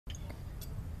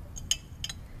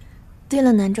对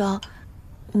了，南州，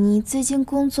你最近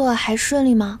工作还顺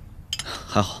利吗？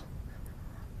还好。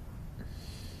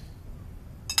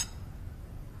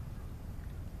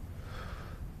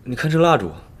你看这蜡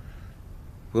烛，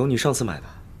我用你上次买的，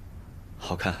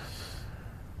好看。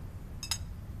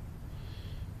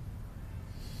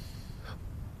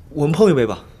我们碰一杯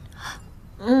吧。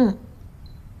嗯。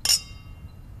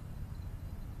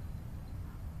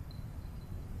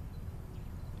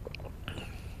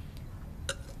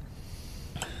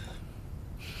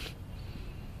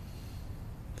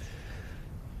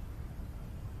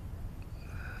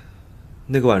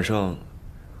那个晚上，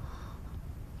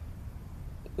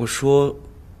我说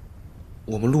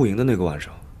我们露营的那个晚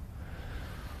上，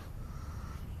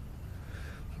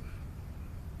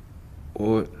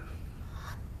我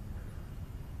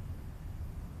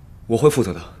会负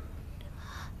责的。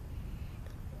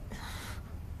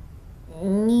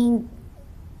你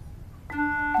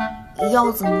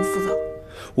要怎么负责？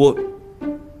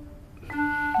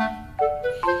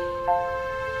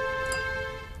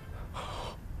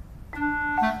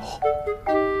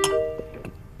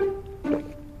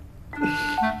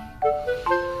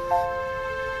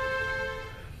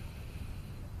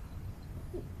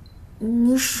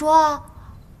你说啊。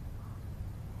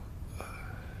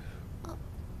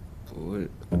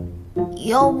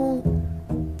要不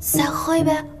再喝一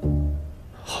杯？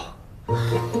好。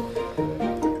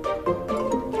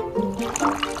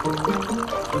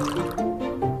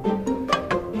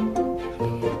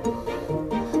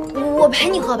我陪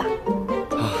你喝吧。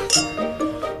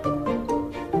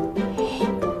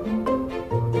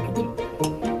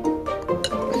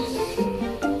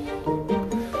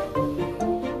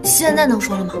现在能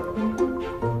说了吗？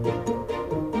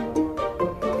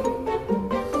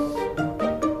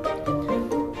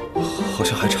好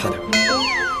像还差点。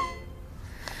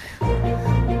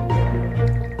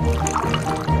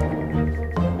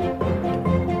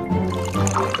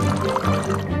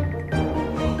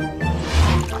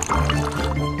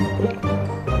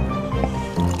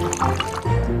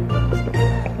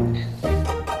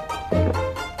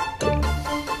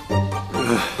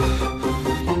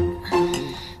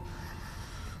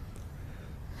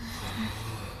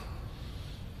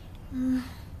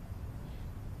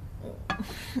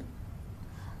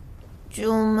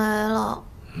酒没了。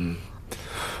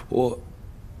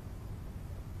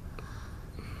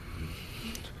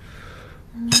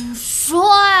你说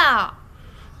呀。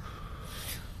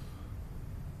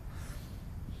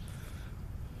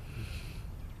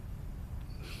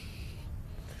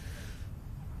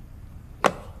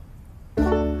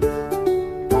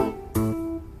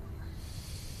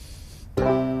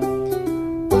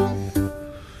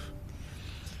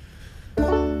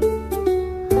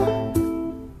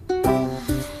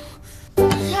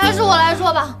还是我来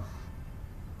说吧。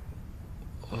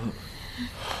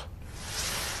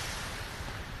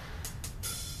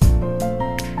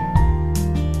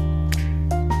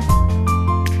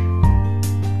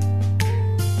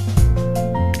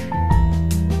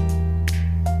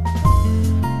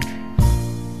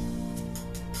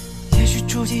也许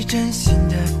触及真心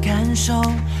的感受，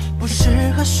不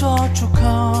适合说出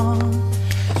口，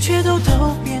却偷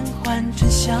偷变换成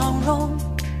笑容，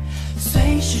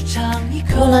随时尝一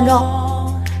口。南州，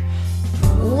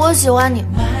我喜欢你。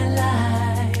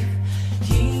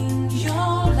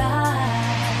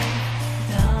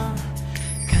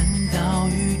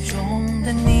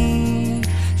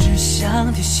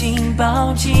像贴心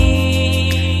抱紧，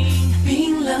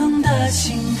冰冷的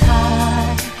心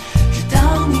态，直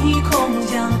到你空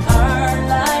降而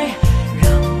来，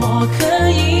让我可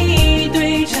以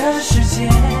对这世界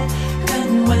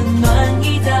更温暖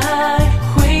以待。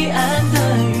灰暗的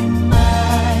云霾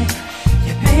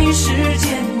也被时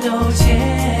间都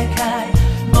解开，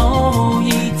某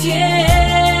一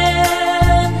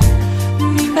天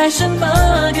明白什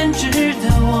么更值得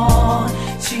我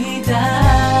期待。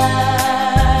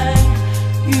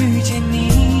遇见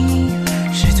你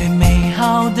是最美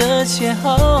好的邂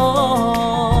逅。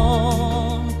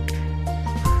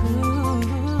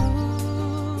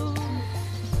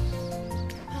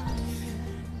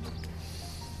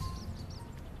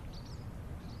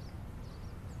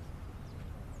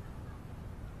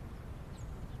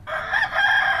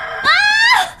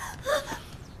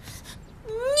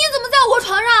你怎么在我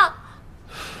床上？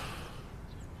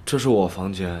这是我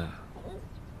房间。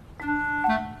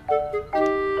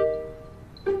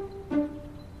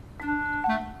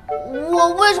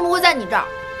我为什么会在你这儿？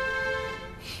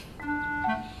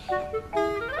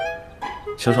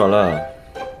小耍赖，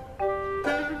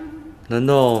难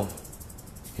道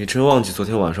你真忘记昨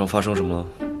天晚上发生什么了？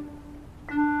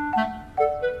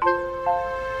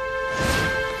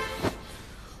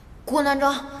顾南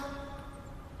征，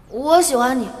我喜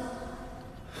欢你。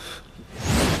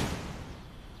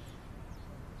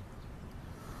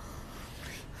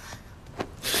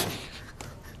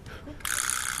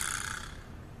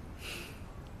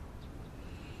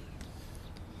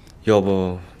要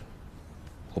不，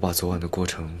我把昨晚的过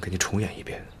程给你重演一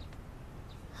遍，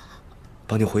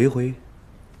帮你回忆回忆。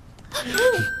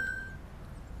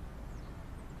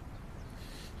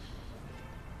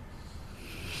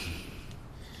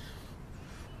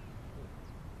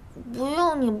不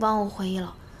用你帮我回忆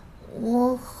了，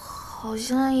我好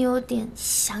像有点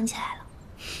想起来了。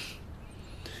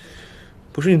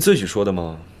不是你自己说的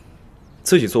吗？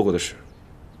自己做过的事，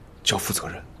就要负责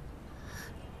任。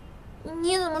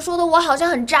你怎么说的我好像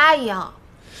很渣一样？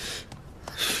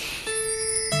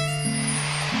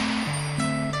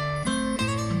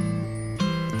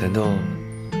难道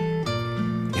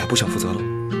你还不想负责了？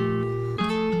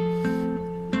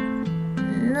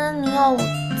那你要我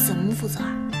怎么负责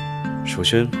啊？首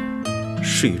先，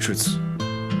事已至此，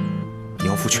你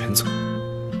要负全责。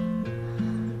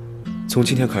从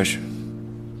今天开始，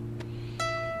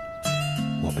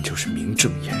我们就是名正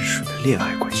言顺的恋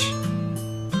爱关系。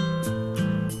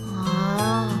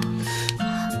啊？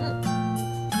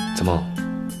怎么？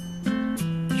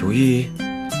有异议？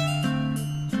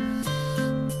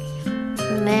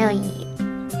没有意义。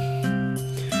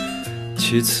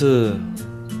其次，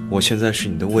我现在是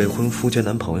你的未婚夫兼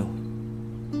男朋友，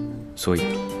所以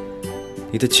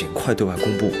你得尽快对外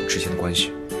公布我们之间的关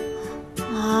系。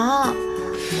啊？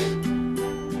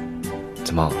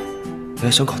怎么？你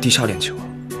还想搞地下恋情啊？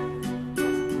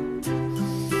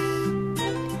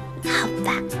好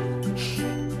吧。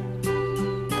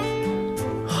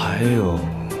还有，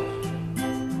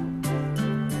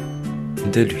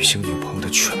你得履行女朋友的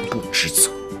全部职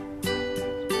责。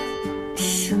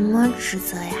什么职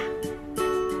责呀？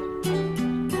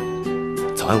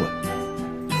早安吻，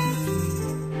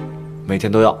每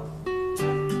天都要。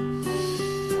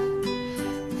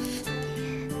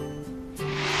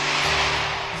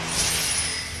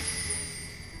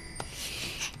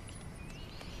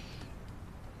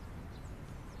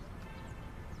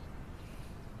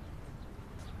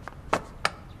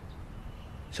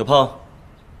小胖，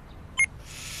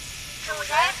主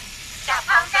人，小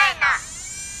胖在呢。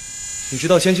你知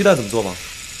道煎鸡蛋怎么做吗？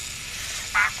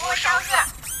把锅烧热，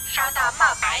烧到冒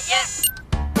白烟，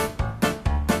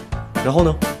然后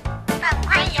呢？放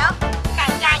宽油，再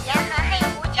加盐和黑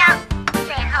胡椒，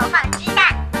最后放鸡蛋，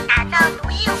打造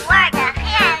独一无二的黑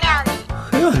暗料理。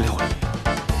黑暗料理。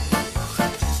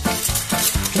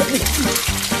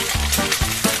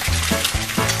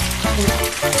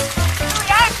主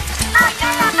人，冒烟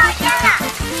了，冒烟了，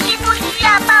需不需要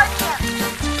报警？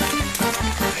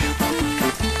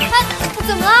哎，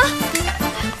怎么了？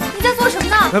你在做什么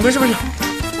呢？哎，没事没事。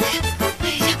哎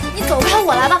呀，你走开，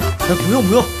我来吧。哎，不用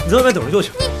不用，你在外面等着就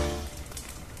行。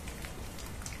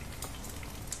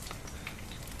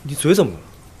你嘴怎么了？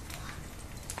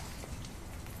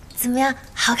怎么样，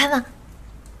好看吗？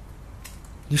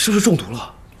你是不是中毒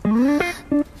了？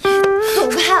走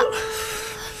开！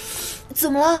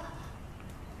怎么了？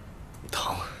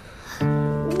疼。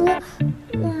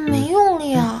我没用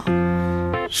力啊。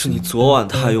是你昨晚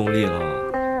太用力了。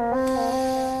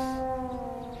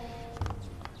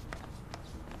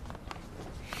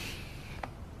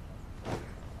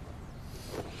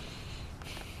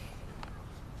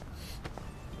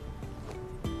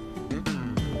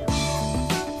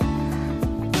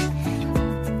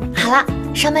好了，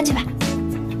上班去吧。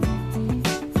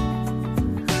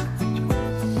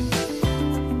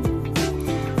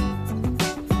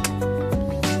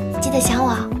记得想我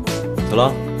啊。走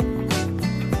了。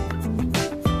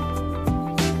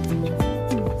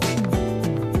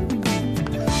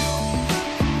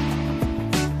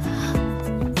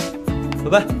拜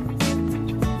拜。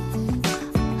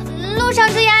路上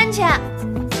注意安全。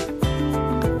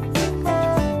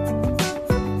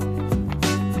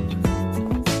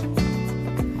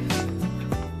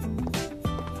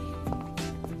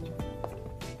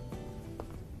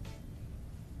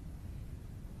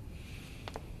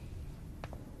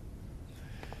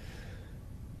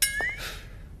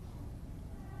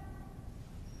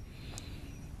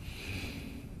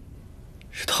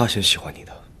是他先喜欢你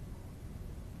的，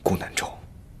顾南州。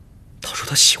他说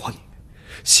他喜欢你，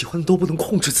喜欢的都不能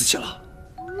控制自己了。